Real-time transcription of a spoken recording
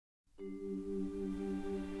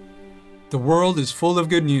The world is full of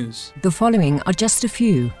good news. The following are just a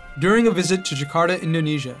few. During a visit to Jakarta,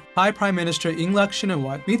 Indonesia, Thai Prime Minister Yingluck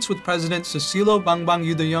Shinawatra meets with President Susilo Bambang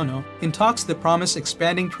Yudhoyono in talks that promise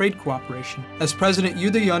expanding trade cooperation, as President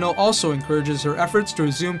Yudhoyono also encourages her efforts to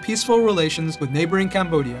resume peaceful relations with neighboring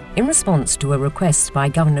Cambodia. In response to a request by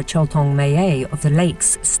Governor Choltong Maye of the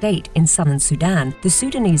Lakes State in southern Sudan, the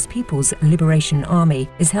Sudanese People's Liberation Army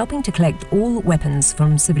is helping to collect all weapons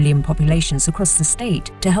from civilian populations across the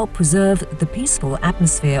state to help preserve the peaceful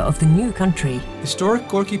atmosphere of the new country. Historic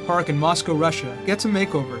Gorky Park in Moscow, Russia gets a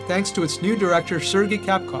makeover thanks to its new director Sergei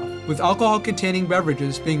Kapkov, with alcohol-containing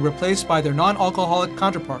beverages being replaced by their non-alcoholic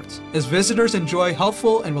counterparts, as visitors enjoy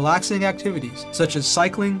healthful and relaxing activities such as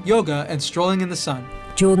cycling, yoga, and strolling in the sun.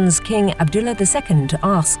 Jordan's King Abdullah II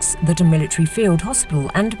asks that a military field hospital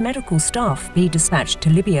and medical staff be dispatched to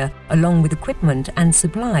Libya, along with equipment and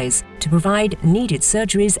supplies, to provide needed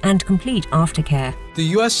surgeries and complete aftercare. The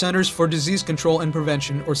U.S. Centers for Disease Control and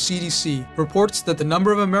Prevention, or CDC, reports that the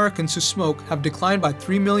number of Americans who smoke have declined by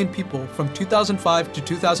 3 million people from 2005 to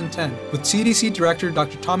 2010, with CDC Director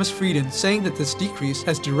Dr. Thomas Frieden saying that this decrease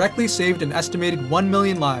has directly saved an estimated 1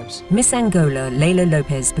 million lives. Miss Angola, Leila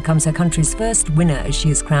Lopez, becomes her country's first winner as she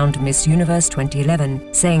is crowned Miss Universe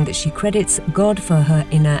 2011, saying that she credits God for her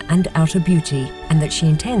inner and outer beauty, and that she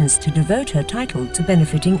intends to devote her title to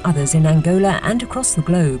benefiting others in Angola and across the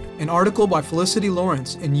globe. An article by Felicity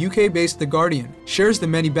Lawrence in UK-based The Guardian shares the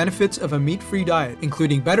many benefits of a meat-free diet,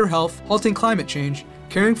 including better health, halting climate change,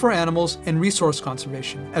 caring for animals, and resource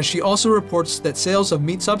conservation, as she also reports that sales of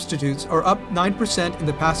meat substitutes are up 9% in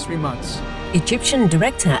the past 3 months. Egyptian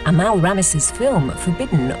director Amal Ramis's film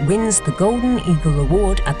Forbidden wins the Golden Eagle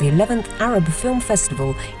Award at the 11th Arab Film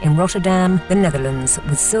Festival in Rotterdam, the Netherlands,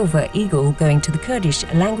 with Silver Eagle going to the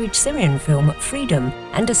Kurdish-language Syrian film Freedom,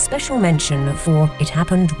 and a special mention for It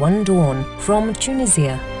Happened One Dawn from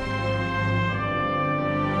Tunisia.